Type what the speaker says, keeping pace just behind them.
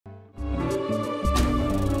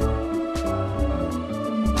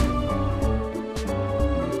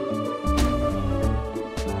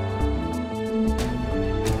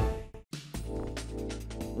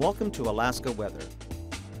Welcome to Alaska Weather,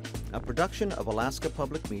 a production of Alaska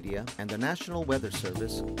Public Media and the National Weather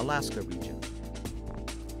Service, Alaska Region.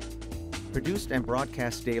 Produced and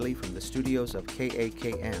broadcast daily from the studios of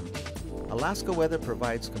KAKM, Alaska Weather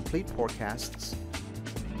provides complete forecasts,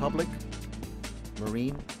 public,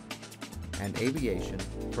 marine, and aviation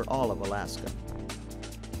for all of Alaska.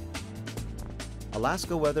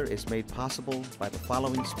 Alaska Weather is made possible by the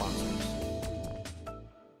following sponsors.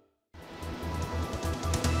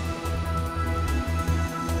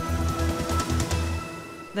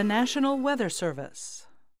 The National Weather Service.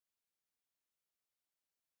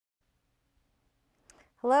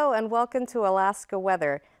 Hello and welcome to Alaska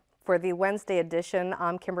Weather. For the Wednesday edition,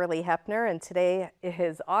 I'm Kimberley Hoeppner, and today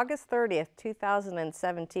is August 30th,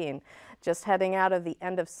 2017. Just heading out of the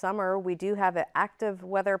end of summer, we do have an active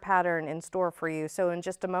weather pattern in store for you. So in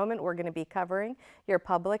just a moment, we're going to be covering your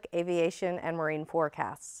public, aviation, and marine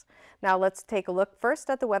forecasts. Now let's take a look first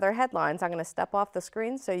at the weather headlines. I'm going to step off the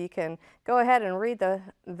screen so you can go ahead and read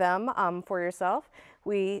them for yourself.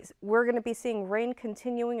 We're going to be seeing rain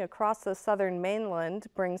continuing across the southern mainland,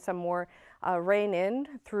 bring some more rain in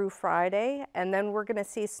through Friday, and then we're going to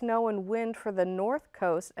see snow and wind for the north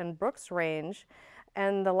coast and Brooks Range.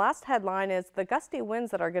 And the last headline is the gusty winds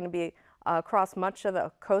that are going to be across much of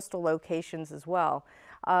the coastal locations as well.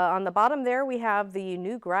 On the bottom there, we have the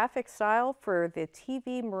new graphic style for the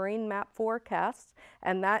TV marine map forecasts,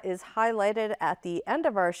 and that is highlighted at the end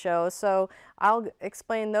of our show. So I'll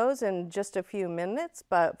explain those in just a few minutes,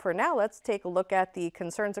 but for now, let's take a look at the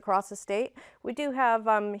concerns across the state. We do have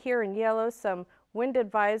here in yellow some wind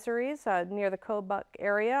advisories near the Kobuk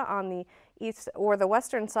area on the east or the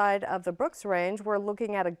western side of the Brooks Range. We're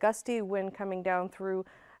looking at a gusty wind coming down through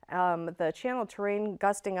the channel terrain,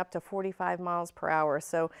 gusting up to 45 miles per hour.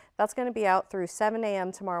 So that's going to be out through 7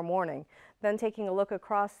 a.m. tomorrow morning. Then taking a look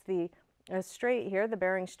across the strait here, the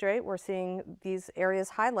Bering Strait, we're seeing these areas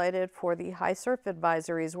highlighted for the high surf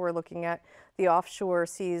advisories. We're looking at the offshore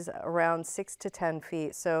seas around 6 to 10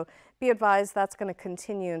 feet. So be advised that's going to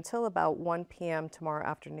continue until about 1 p.m. tomorrow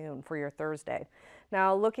afternoon for your Thursday.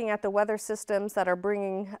 Now, looking at the weather systems that are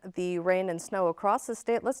bringing the rain and snow across the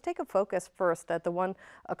state, let's take a focus first at the one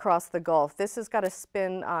across the Gulf. This has got a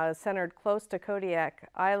spin centered close to Kodiak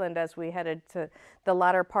Island as we headed to the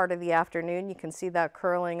latter part of the afternoon. You can see that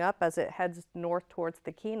curling up as it heads north towards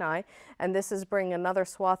the Kenai, and this is bringing another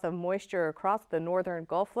swath of moisture across the northern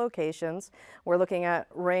Gulf locations. We're looking at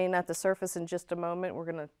rain at the surface in just a moment. We're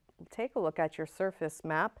going to take a look at your surface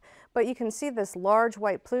map, but you can see this large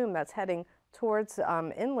white plume that's heading towards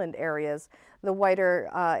inland areas. The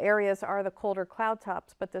whiter areas are the colder cloud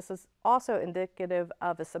tops, but this is also indicative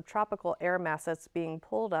of a subtropical air mass that's being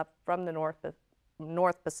pulled up from the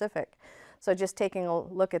North Pacific. So just taking a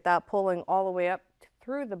look at that, pulling all the way up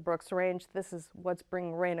through the Brooks Range, this is what's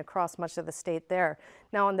bringing rain across much of the state there.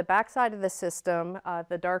 Now on the backside of the system,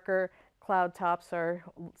 the darker cloud tops are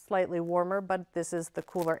slightly warmer, but this is the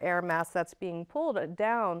cooler air mass that's being pulled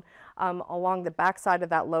down along the backside of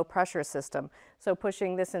that low pressure system. So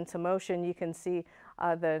pushing this into motion, you can see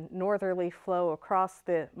the northerly flow across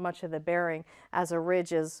much of the Bering as a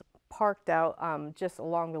ridge is parked out just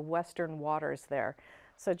along the western waters there.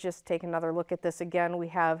 So just take another look at this again. We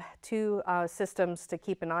have two systems to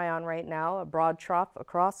keep an eye on right now, a broad trough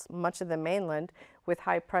across much of the mainland with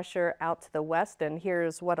high pressure out to the west, and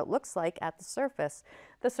here's what it looks like at the surface.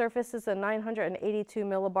 The surface is a 982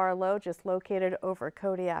 millibar low just located over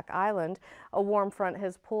Kodiak Island. A warm front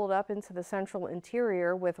has pulled up into the central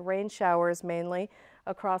interior with rain showers mainly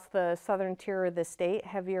across the southern tier of the state,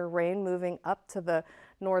 heavier rain moving up to the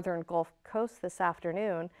northern Gulf Coast this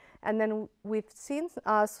afternoon. And then we've seen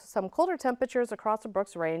some colder temperatures across the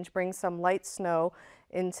Brooks Range bring some light snow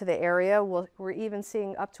into the area. We're even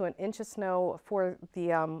seeing up to an inch of snow for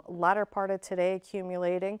the latter part of today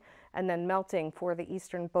accumulating and then melting for the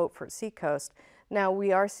eastern Beaufort seacoast. Now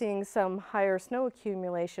we are seeing some higher snow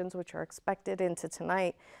accumulations which are expected into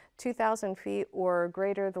tonight. 2,000 feet or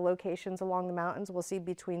greater, the locations along the mountains will see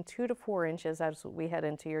between 2 to 4 inches as we head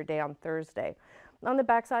into your day on Thursday. On the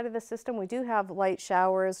backside of the system, we do have light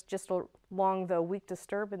showers just along the weak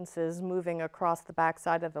disturbances moving across the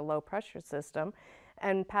backside of the low pressure system,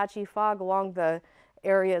 and patchy fog along the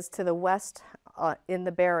areas to the west in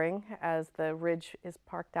the Bering as the ridge is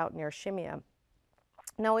parked out near Shimia.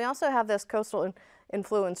 Now we also have this coastal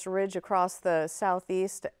influence ridge across the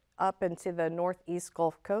southeast up into the northeast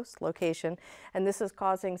Gulf Coast location, and this is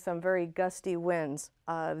causing some very gusty winds.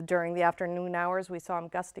 During the afternoon hours, we saw them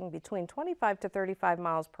gusting between 25 to 35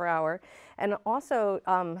 miles per hour, and also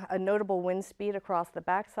a notable wind speed across the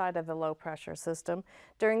backside of the low pressure system.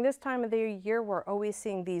 During this time of the year, we're always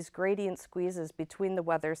seeing these gradient squeezes between the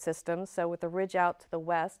weather systems. So with the ridge out to the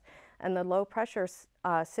west and the low pressure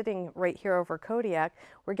sitting right here over Kodiak,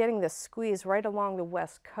 we're getting this squeeze right along the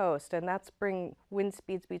west coast, and that's bringing wind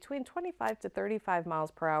speeds between 25 to 35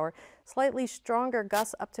 miles per hour, slightly stronger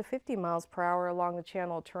gusts up to 50 miles per hour along the channel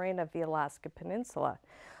terrain of the Alaska Peninsula.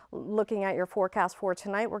 Looking at your forecast for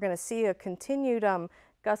tonight, we're going to see a continued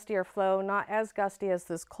gustier flow, not as gusty as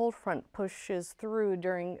this cold front pushes through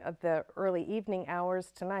during the early evening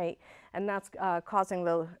hours tonight, and that's causing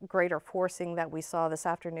the greater forcing that we saw this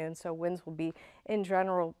afternoon. So winds will be in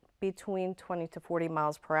general between 20 to 40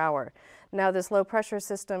 miles per hour. Now this low pressure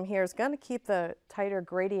system here is going to keep the tighter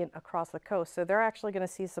gradient across the coast, so they're actually going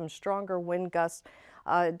to see some stronger wind gusts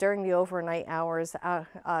during the overnight hours.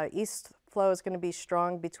 East flow is going to be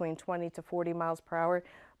strong between 20 to 40 miles per hour.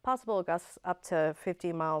 Possible gusts up to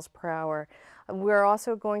 50 miles per hour. We're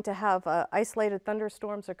also going to have isolated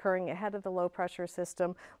thunderstorms occurring ahead of the low pressure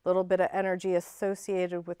system. A little bit of energy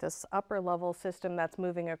associated with this upper level system that's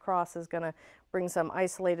moving across is going to bring some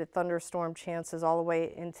isolated thunderstorm chances all the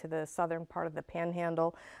way into the southern part of the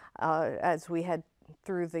Panhandle as we head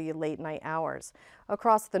through the late night hours.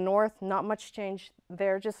 Across the north, not much change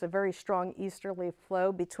there, just a very strong easterly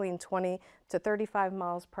flow between 20 to 35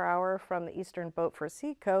 miles per hour from the eastern Beaufort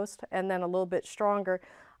Sea coast, and then a little bit stronger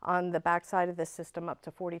on the backside of the system up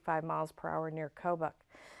to 45 miles per hour near Kobuk.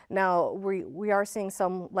 Now, we are seeing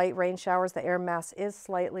some light rain showers. The air mass is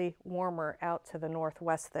slightly warmer out to the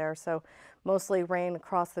northwest there, so mostly rain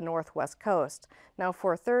across the northwest coast. Now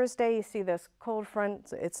for Thursday, you see this cold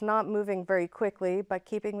front. It's not moving very quickly, but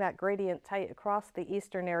keeping that gradient tight across the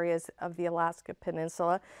eastern areas of the Alaska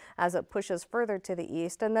Peninsula as it pushes further to the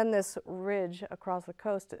east. And then this ridge across the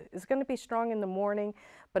coast is going to be strong in the morning,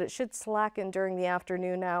 but it should slacken during the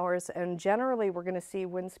afternoon hours. And generally, we're going to see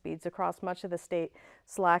wind speeds across much of the state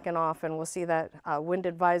slacken off, and we'll see that wind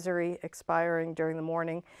advisory expiring during the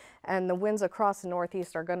morning. And the winds across the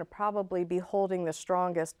northeast are going to probably be holding the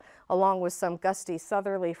strongest, along with some gusty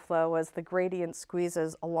southerly flow as the gradient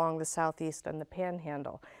squeezes along the southeast and the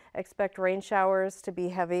Panhandle. Expect rain showers to be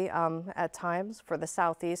heavy at times for the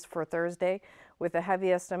southeast for Thursday, with the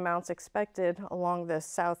heaviest amounts expected along the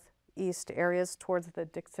southeast areas towards the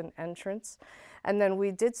Dixon entrance. And then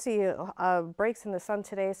we did see breaks in the sun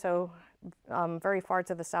today, so very far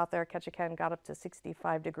to the south there, Ketchikan got up to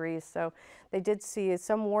 65 degrees. So they did see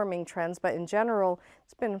some warming trends, but in general,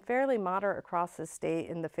 it's been fairly moderate across the state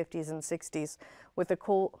in the 50s and 60s, with the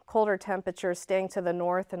colder temperatures staying to the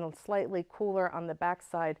north and slightly cooler on the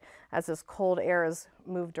backside as this cold air is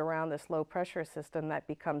moved around this low pressure system that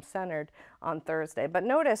becomes centered on Thursday. But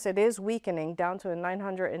notice it is weakening down to a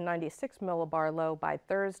 996 millibar low by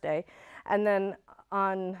Thursday. And then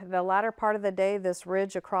on the latter part of the day, this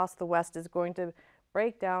ridge across the west is going to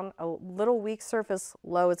break down. A little weak surface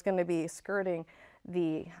low is going to be skirting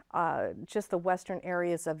the just the western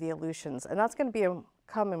areas of the Aleutians, and that's going to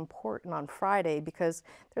become important on Friday because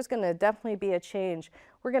there's going to definitely be a change.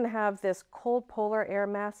 We're going to have this cold polar air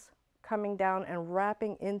mass coming down and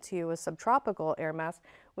wrapping into a subtropical air mass,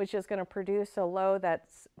 which is going to produce a low that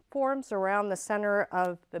forms around the center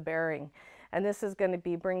of the Bering. And this is going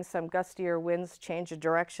to bring some gustier winds, change of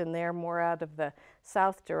direction there, more out of the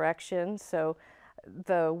south direction. So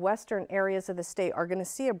the western areas of the state are going to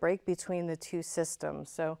see a break between the two systems.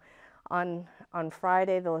 So on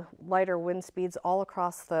Friday, the lighter wind speeds all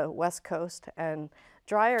across the west coast, and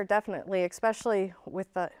drier definitely, especially with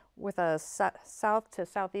a south to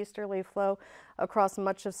southeasterly flow across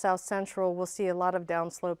much of south central. We'll see a lot of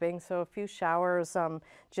downsloping, so a few showers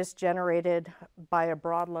just generated by a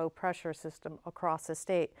broad low pressure system across the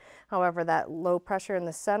state. However, that low pressure in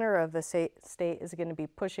the center of the state is going to be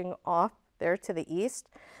pushing off there to the east,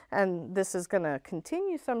 and this is going to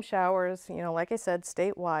continue some showers, you know, like I said,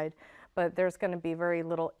 statewide, but there's going to be very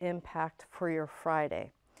little impact for your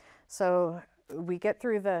Friday. So we get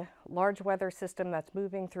through the large weather system that's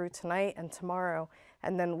moving through tonight and tomorrow,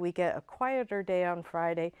 and then we get a quieter day on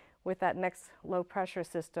Friday with that next low pressure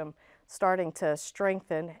system starting to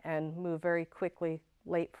strengthen and move very quickly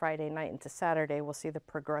late Friday night into Saturday. We'll see the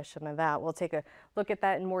progression of that. We'll take a look at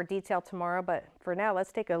that in more detail tomorrow, but for now,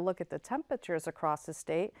 let's take a look at the temperatures across the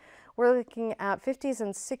state. We're looking at 50s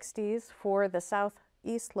and 60s for the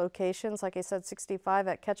southeast locations. Like I said, 65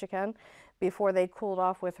 at Ketchikan. before they cooled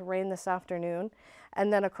off with rain this afternoon.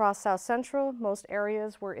 And then across South Central, most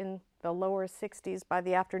areas were in the lower 60s by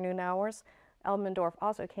the afternoon hours. Elmendorf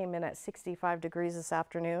also came in at 65 degrees this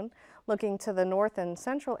afternoon. Looking to the north and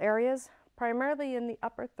central areas, primarily in the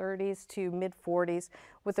upper 30s to mid 40s,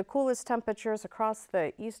 with the coolest temperatures across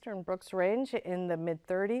the eastern Brooks Range in the mid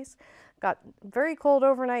 30s. Got very cold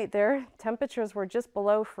overnight there. Temperatures were just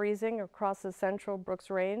below freezing across the central Brooks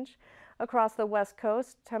Range. Across the west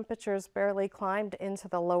coast, temperatures barely climbed into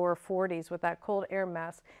the lower 40s with that cold air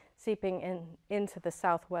mass seeping into the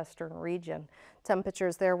southwestern region.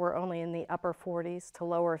 Temperatures there were only in the upper 40s to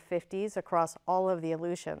lower 50s across all of the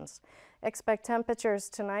Aleutians. Expect temperatures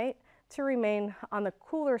tonight to remain on the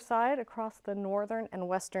cooler side across the northern and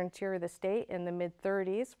western tier of the state in the mid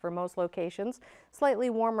 30s for most locations,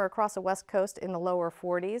 slightly warmer across the west coast in the lower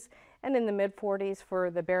 40s, and in the mid 40s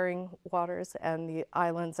for the Bering waters and the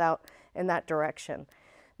islands out in that direction.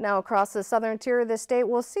 Now across the southern tier of the state,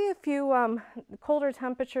 we'll see a few colder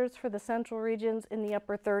temperatures for the central regions in the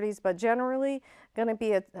upper 30s, but generally going to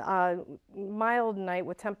be a mild night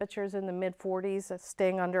with temperatures in the mid 40s,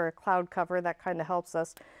 staying under a cloud cover. That kind of helps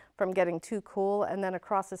us from getting too cool. And then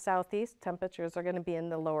across the southeast, temperatures are going to be in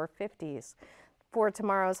the lower 50s. For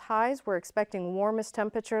tomorrow's highs, we're expecting warmest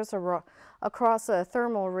temperatures across a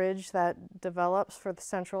thermal ridge that develops for the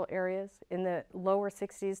central areas in the lower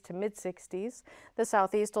 60s to mid 60s. The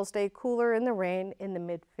southeast will stay cooler in the rain in the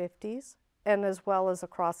mid 50s, and as well as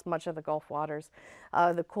across much of the Gulf waters.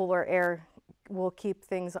 The cooler air will keep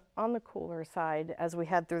things on the cooler side as we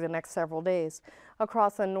head through the next several days.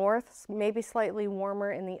 Across the north, maybe slightly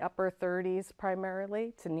warmer in the upper 30s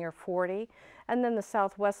primarily to near 40. And then the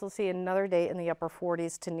southwest will see another day in the upper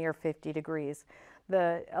 40s to near 50 degrees.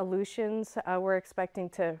 The Aleutians, we're expecting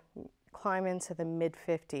to climb into the mid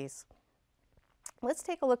 50s. Let's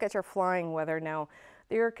take a look at your flying weather now.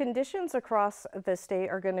 Your conditions across the state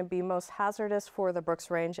are going to be most hazardous for the Brooks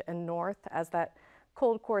Range and north, as that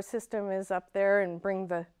cold core system is up there and bring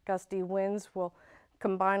the gusty winds will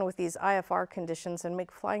combine with these IFR conditions and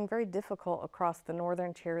make flying very difficult across the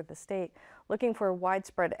northern tier of the state. Looking for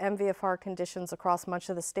widespread MVFR conditions across much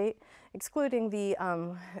of the state, excluding the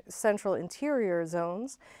central interior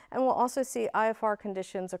zones. And we'll also see IFR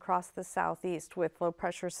conditions across the southeast with low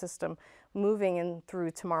pressure system moving in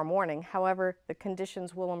through tomorrow morning. However, the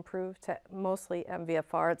conditions will improve to mostly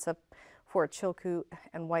MVFR. It's for Chilkoot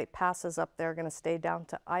and White Passes up there, going to stay down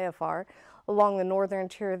to IFR. Along the northern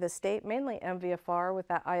tier of the state, mainly MVFR with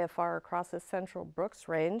that IFR across the central Brooks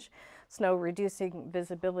Range. Snow reducing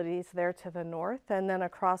visibilities there to the north. And then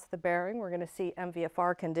across the Bering, we're going to see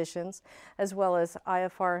MVFR conditions, as well as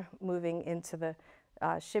IFR moving into the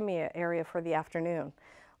Shimia area for the afternoon.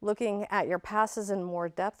 Looking at your passes in more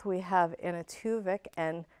depth, we have Inutuvik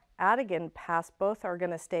and Adigan Pass. Both are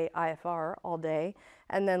going to stay IFR all day.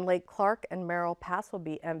 And then Lake Clark and Merrill Pass will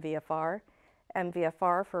be MVFR.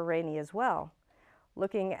 MVFR for rainy as well.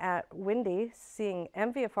 Looking at windy, seeing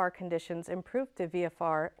MVFR conditions improve to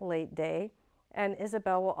VFR late day, and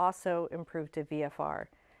Isabel will also improve to VFR.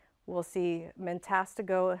 We'll see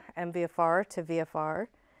Mentastigo MVFR to VFR,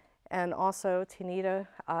 and also Tinita,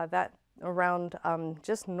 that around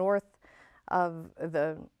just north of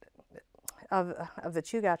the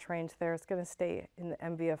Chugach range there is going to stay in the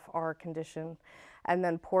MVFR condition. And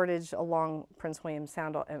then Portage along Prince William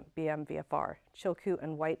Sound will be MVFR. Chilkoot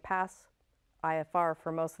and White Pass, IFR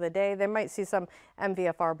for most of the day. They might see some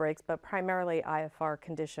MVFR breaks, but primarily IFR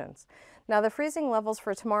conditions. Now the freezing levels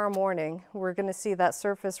for tomorrow morning, we're going to see that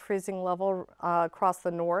surface freezing level across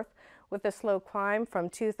the north with a slow climb from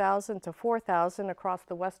 2,000 to 4,000 across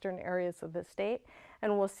the western areas of the state.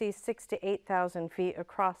 And we'll see 6,000 to 8,000 feet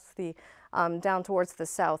across the down towards the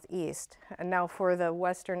southeast. And now for the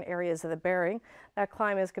western areas of the Bering, that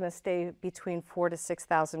climb is going to stay between 4,000 to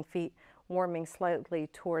 6,000 feet, warming slightly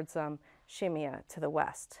towards Shimia to the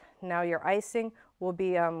west. Now your icing will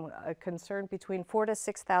be a concern between 4,000 to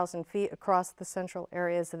 6,000 feet across the central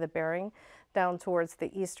areas of the Bering, down towards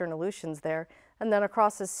the eastern Aleutians there. And then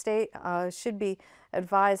across the state, should be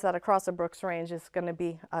advised that across the Brooks Range is going to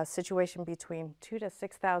be a situation between 2,000 to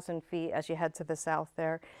 6,000 feet as you head to the south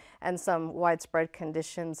there, and some widespread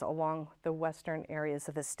conditions along the western areas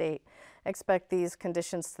of the state. Expect these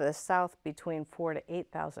conditions to the south between 4,000 to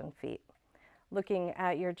 8,000 feet. Looking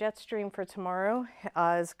at your jet stream for tomorrow,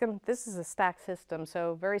 this is a stack system,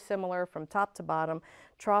 so very similar from top to bottom,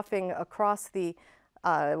 troughing across the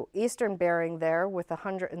eastern Bering there with a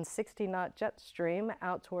 160 knot jet stream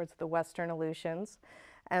out towards the western Aleutians.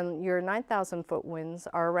 And your 9,000 foot winds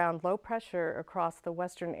are around low pressure across the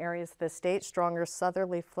western areas of the state, stronger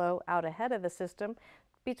southerly flow out ahead of the system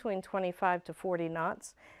between 25 to 40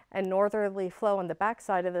 knots. and northerly flow on the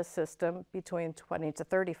backside of the system between 20 to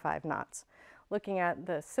 35 knots. Looking at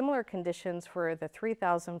the similar conditions for the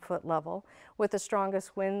 3,000-foot level, with the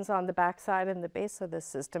strongest winds on the backside and the base of the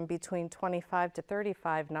system between 25 to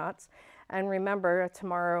 35 knots. And remember,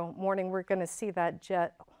 tomorrow morning we're going to see that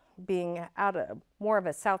jet being out of more of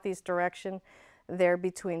a southeast direction there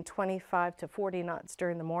between 25 to 40 knots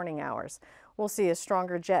during the morning hours. We'll see a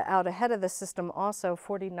stronger jet out ahead of the system, also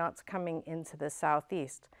 40 knots coming into the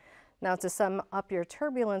southeast. Now, to sum up your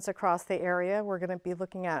turbulence across the area, we're going to be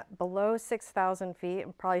looking at below 6,000 feet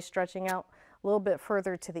and probably stretching out a little bit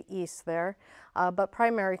further to the east there. But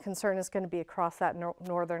primary concern is going to be across that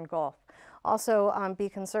northern Gulf. Also, be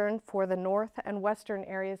concerned for the north and western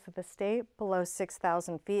areas of the state below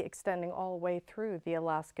 6,000 feet, extending all the way through the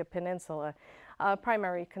Alaska Peninsula.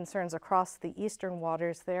 Primary concerns across the eastern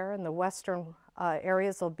waters there, and the western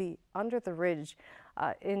areas will be under the ridge.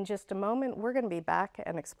 In just a moment, we're going to be back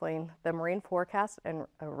and explain the marine forecast and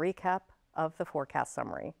a recap of the forecast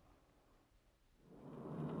summary.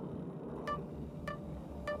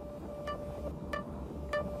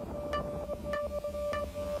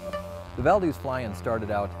 The Valdez fly-in started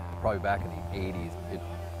out probably back in the 80s. It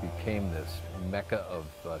became this mecca of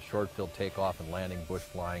short-field takeoff and landing, bush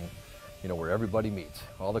flying, you know, where everybody meets.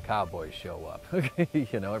 All the cowboys show up.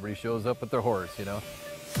 You know, everybody shows up with their horse, you know.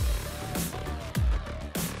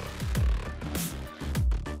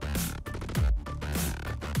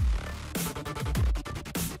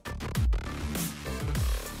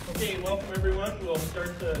 Okay, welcome everyone. We'll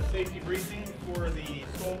start the safety briefing for the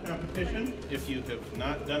SOL competition. If you have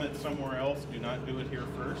not done it somewhere else, do not do it here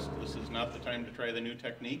first. This is not the time to try the new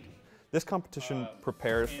technique. This competition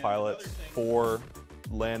prepares pilots for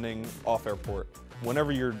landing off airport.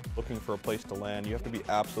 Whenever you're looking for a place to land, you have to be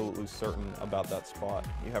absolutely certain about that spot.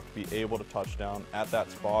 You have to be able to touch down at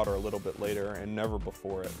that spot or a little bit later and never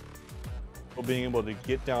before it. So being able to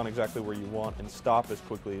get down exactly where you want and stop as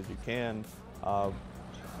quickly as you can,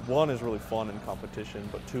 one is really fun in competition,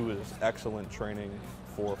 but two is excellent training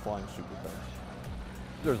for flying supercars.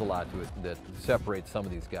 There's a lot to it that separates some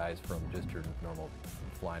of these guys from just your normal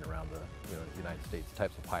flying around the United States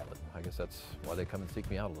types of pilot. I guess that's why they come and seek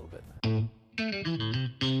me out a little bit.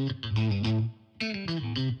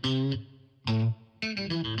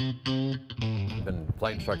 I've been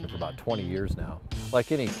flight instructor for about 20 years now.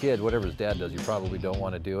 Like any kid, whatever his dad does, you probably don't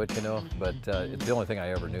want to do it, you know, but it's the only thing I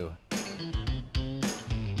ever knew.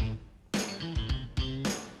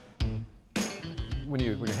 When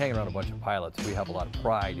you're hanging around a bunch of pilots, we have a lot of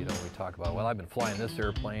pride, you know, when we talk about, well, I've been flying this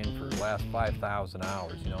airplane for the last 5,000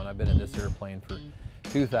 hours, you know, and I've been in this airplane for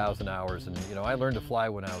 2,000 hours, and, you know, I learned to fly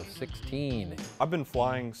when I was 16. I've been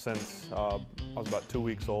flying since I was about 2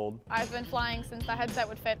 weeks old. I've been flying since the headset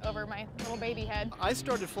would fit over my little baby head. I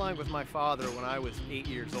started flying with my father when I was 8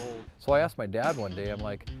 years old. So I asked my dad one day, I'm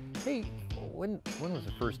like, hey, when was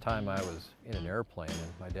the first time I was in an airplane?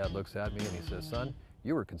 And my dad looks at me and he says, son,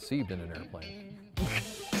 you were conceived in an airplane.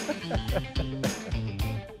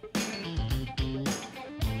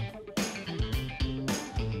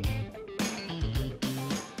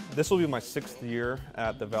 This will be my 6th year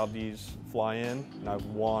at the Valdez fly-in, and I've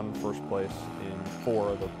won first place in 4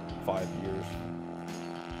 of the 5 years.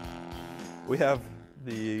 We have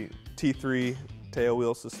the T3 tail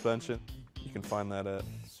wheel suspension. You can find that at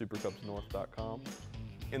supercubsnorth.com.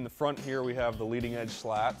 In the front here we have the leading edge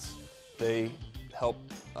slats. They help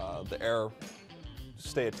the air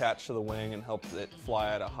stay attached to the wing and help it fly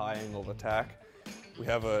at a high angle of attack. We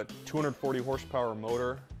have a 240 horsepower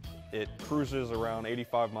motor. It cruises around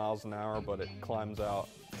 85 miles an hour, but it climbs out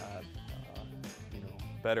at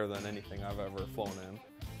better than anything I've ever flown in.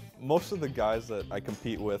 Most of the guys that I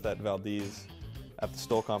compete with at Valdez at the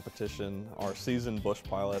STOL competition are seasoned bush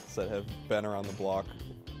pilots that have been around the block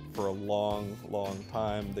for a long, long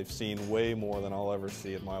time. They've seen way more than I'll ever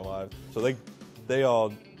see in my life. So they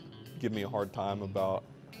all give me a hard time about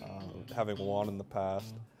having won in the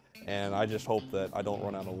past. And I just hope that I don't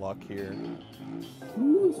run out of luck here.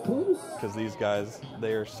 Because these guys,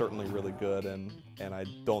 they are certainly really good, and I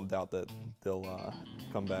don't doubt that they'll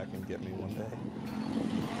come back and get me one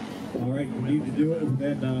day. All right, you need to do it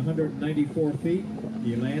at 194 feet.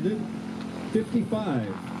 You landed. 55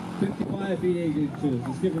 feet 8 inches.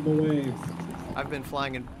 Let's give them a wave. I've been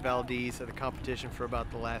flying in Valdez at a competition for about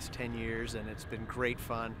the last 10 years, and it's been great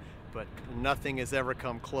fun, but nothing has ever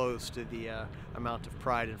come close to the amount of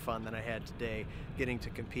pride and fun that I had today getting to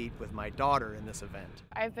compete with my daughter in this event.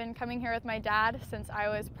 I've been coming here with my dad since I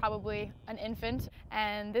was probably an infant,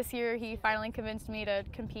 and this year he finally convinced me to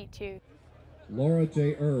compete too. Laura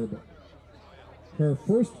J. Erb. Her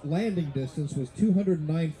first landing distance was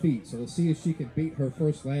 209 feet, so we'll see if she can beat her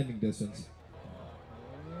first landing distance.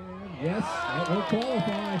 And yes, that will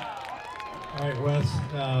qualify. All right, Wes,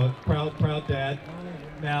 proud dad.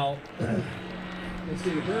 Now, let's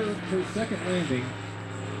see, her second landing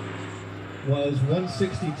was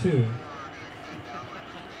 162.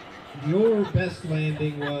 Your best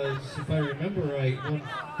landing was, if I remember right,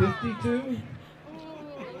 152?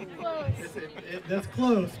 That's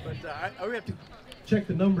close, but we have to check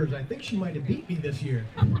the numbers. I think she might have beat me this year.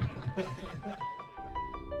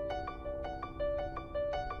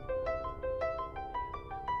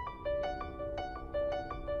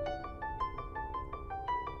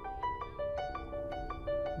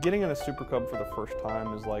 Getting in a Super Cub for the first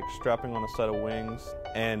time is like strapping on a set of wings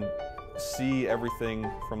and see everything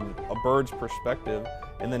from a bird's perspective,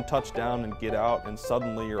 and then touch down and get out, and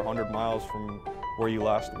suddenly you're 100 miles from where you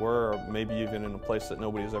last were, or maybe even in a place that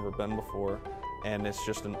nobody's ever been before, and it's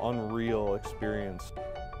just an unreal experience.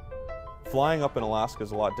 Flying up in Alaska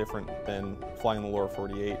is a lot different than flying in the lower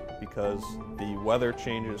 48 because the weather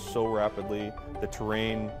changes so rapidly, the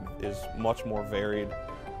terrain is much more varied.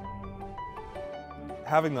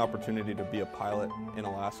 Having the opportunity to be a pilot in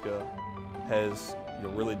Alaska has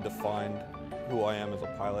really defined who I am as a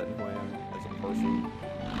pilot and who I am as a person.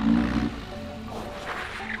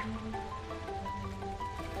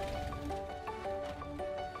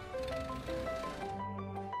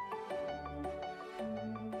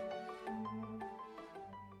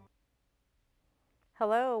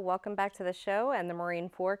 Hello, welcome back to the show and the marine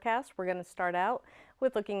forecast. We're going to start out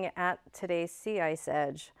with looking at today's sea ice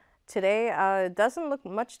edge. Today doesn't look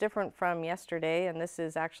much different from yesterday, and this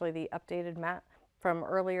is actually the updated map from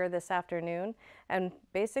earlier this afternoon. And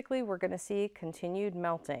basically we're going to see continued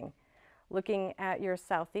melting. Looking at your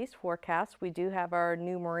southeast forecast, we do have our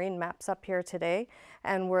new marine maps up here today,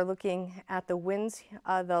 and we're looking at the winds.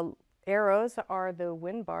 The arrows are the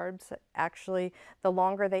wind barbs. Actually, the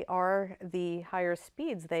longer they are, the higher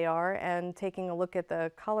speeds they are. And taking a look at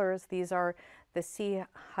the colors, these are the sea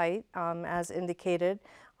height as indicated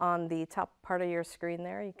on the top part of your screen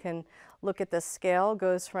there. You can look at the scale,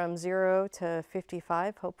 goes from 0 to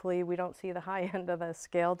 55. Hopefully we don't see the high end of the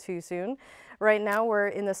scale too soon. Right now we're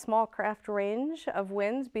in the small craft range of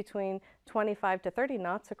winds between 25 to 30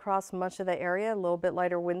 knots across much of the area. A little bit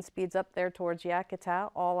lighter wind speeds up there towards Yakutat,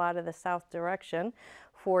 all out of the south direction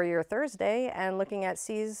for your Thursday. And looking at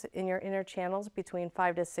seas in your inner channels between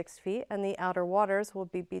 5 to 6 feet, and the outer waters will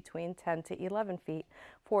be between 10 to 11 feet.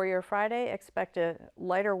 For your Friday, expect a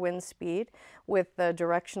lighter wind speed with the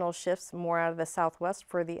directional shifts more out of the southwest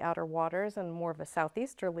for the outer waters and more of a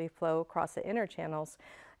southeasterly flow across the inner channels,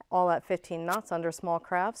 all at 15 knots under small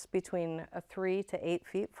crafts between 3 to 8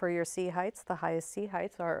 feet for your sea heights. The highest sea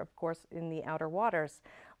heights are, of course, in the outer waters.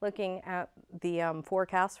 Looking at the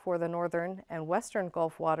forecast for the northern and western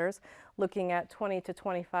Gulf waters, looking at 20 to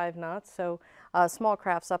 25 knots. So small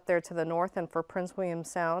crafts up there to the north, and for Prince William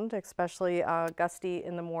Sound, especially gusty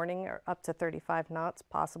in the morning, or up to 35 knots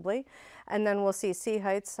possibly. And then we'll see sea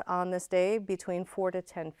heights on this day between 4 to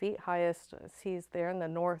 10 feet, highest seas there in the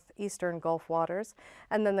northeastern Gulf waters.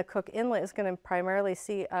 And then the Cook Inlet is going to primarily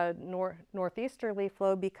see a northeasterly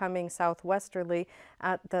flow becoming southwesterly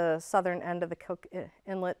at the southern end of the Cook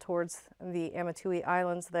Inlet towards the Amatui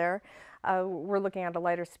Islands there. We're looking at a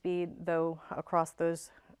lighter speed though across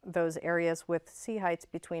those areas with sea heights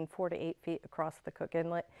between 4 to 8 feet across the Cook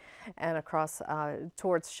Inlet and across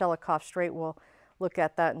towards Shelikof Strait. We'll look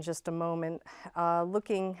at that in just a moment.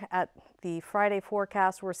 Looking at the Friday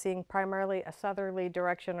forecast, we're seeing primarily a southerly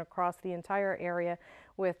direction across the entire area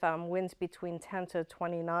with winds between 10 to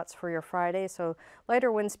 20 knots for your Friday. So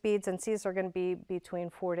lighter wind speeds, and seas are going to be between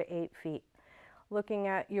 4 to 8 feet. Looking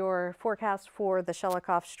at your forecast for the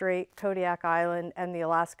Shelikof Strait, Kodiak Island, and the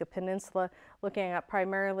Alaska Peninsula, looking at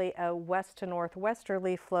primarily a west to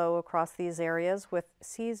northwesterly flow across these areas with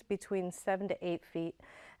seas between 7 to 8 feet.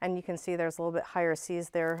 And you can see there's a little bit higher seas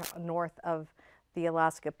there north of the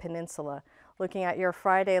Alaska Peninsula. Looking at your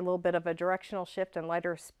Friday, a little bit of a directional shift and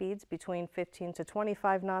lighter speeds between 15 to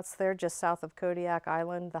 25 knots there, just south of Kodiak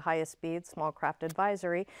Island, the highest speed, small craft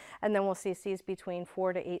advisory. And then we'll see seas between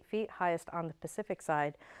 4 to 8 feet, highest on the Pacific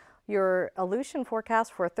side. Your Aleutian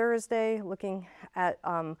forecast for Thursday, looking at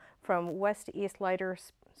from west to east, lighter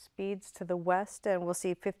speeds to the west, and we'll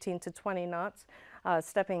see 15 to 20 knots.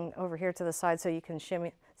 Stepping over here to the side so you can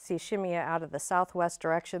see shimmy out of the southwest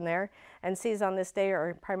direction there. And seas on this day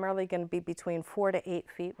are primarily going to be between 4 to 8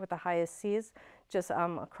 feet with the highest seas just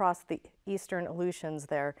across the eastern Aleutians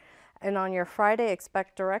there. And on your Friday,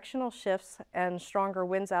 expect directional shifts and stronger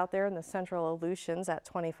winds out there in the central Aleutians at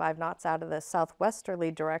 25 knots out of the southwesterly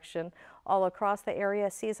direction. All across the area,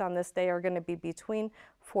 seas on this day are going to be between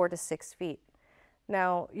 4 to 6 feet.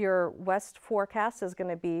 Now, your west forecast is going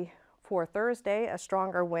to be for Thursday, a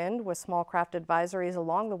stronger wind with small craft advisories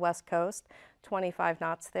along the west coast, 25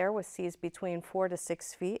 knots there with seas between 4 to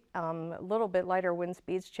 6 feet. A little bit lighter wind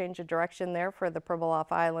speeds, change of direction there for the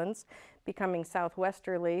Pribilof Islands, becoming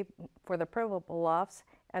southwesterly for the Pribilofs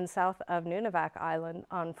and south of Nunivak Island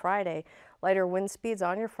on Friday. Lighter wind speeds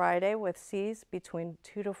on your Friday with seas between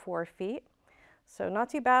 2 to 4 feet. So not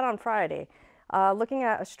too bad on Friday. Looking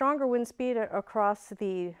at a stronger wind speed across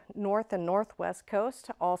the north and northwest coast,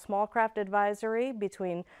 all small craft advisory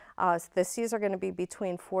between, the seas are going to be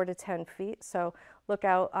between 4 to 10 feet. So look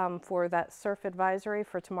out for that surf advisory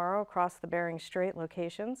for tomorrow across the Bering Strait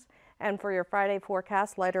locations. And for your Friday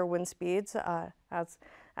forecast, lighter wind speeds,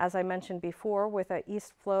 as I mentioned before, with an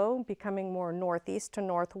east flow becoming more northeast to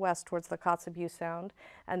northwest towards the Kotzebue Sound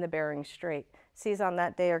and the Bering Strait. Seas on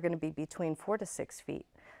that day are going to be between 4 to 6 feet.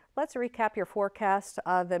 Let's recap your forecast.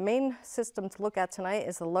 The main system to look at tonight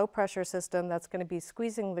is the low pressure system that's going to be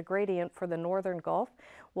squeezing the gradient for the northern Gulf.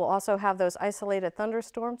 We'll also have those isolated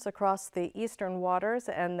thunderstorms across the eastern waters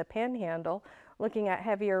and the Panhandle, looking at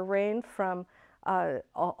heavier rain from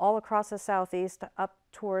all across the southeast up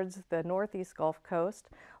towards the northeast Gulf Coast.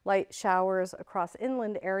 Light showers across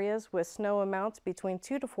inland areas with snow amounts between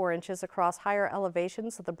 2 to 4 inches across higher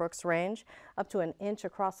elevations of the Brooks Range, up to an inch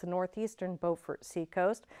across the northeastern Beaufort Sea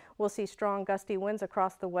coast. We'll see strong gusty winds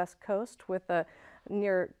across the west coast with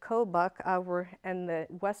near Kobuk and the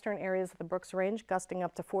western areas of the Brooks Range gusting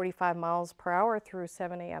up to 45 miles per hour through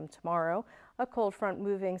 7 a.m. tomorrow. A cold front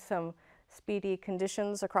moving some speedy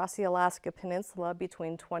conditions across the Alaska Peninsula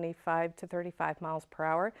between 25 to 35 miles per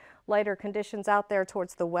hour. Lighter conditions out there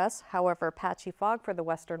towards the west, however, patchy fog for the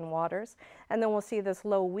western waters. And then we'll see this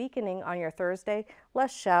low weakening on your Thursday,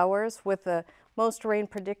 less showers with the most rain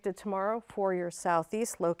predicted tomorrow for your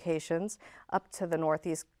southeast locations up to the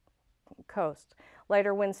northeast coast.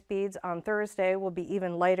 Lighter wind speeds on Thursday will be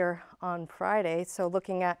even lighter on Friday. So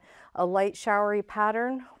looking at a light showery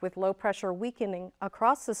pattern with low pressure weakening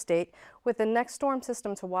across the state, with the next storm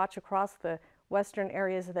system to watch across the western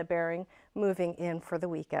areas of the Bering moving in for the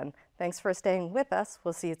weekend. Thanks for staying with us.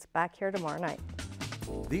 We'll see you back here tomorrow night.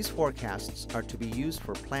 These forecasts are to be used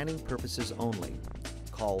for planning purposes only.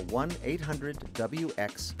 Call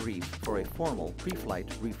 1-800-WX-BRIEF for a formal pre-flight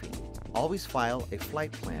briefing. Always file a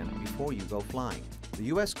flight plan before you go flying. The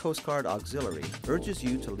U.S. Coast Guard Auxiliary urges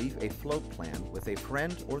you to leave a float plan with a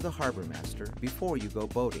friend or the harbor master before you go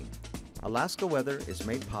boating. Alaska Weather is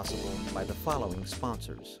made possible by the following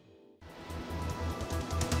sponsors.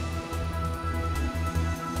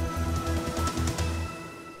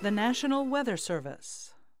 The National Weather Service.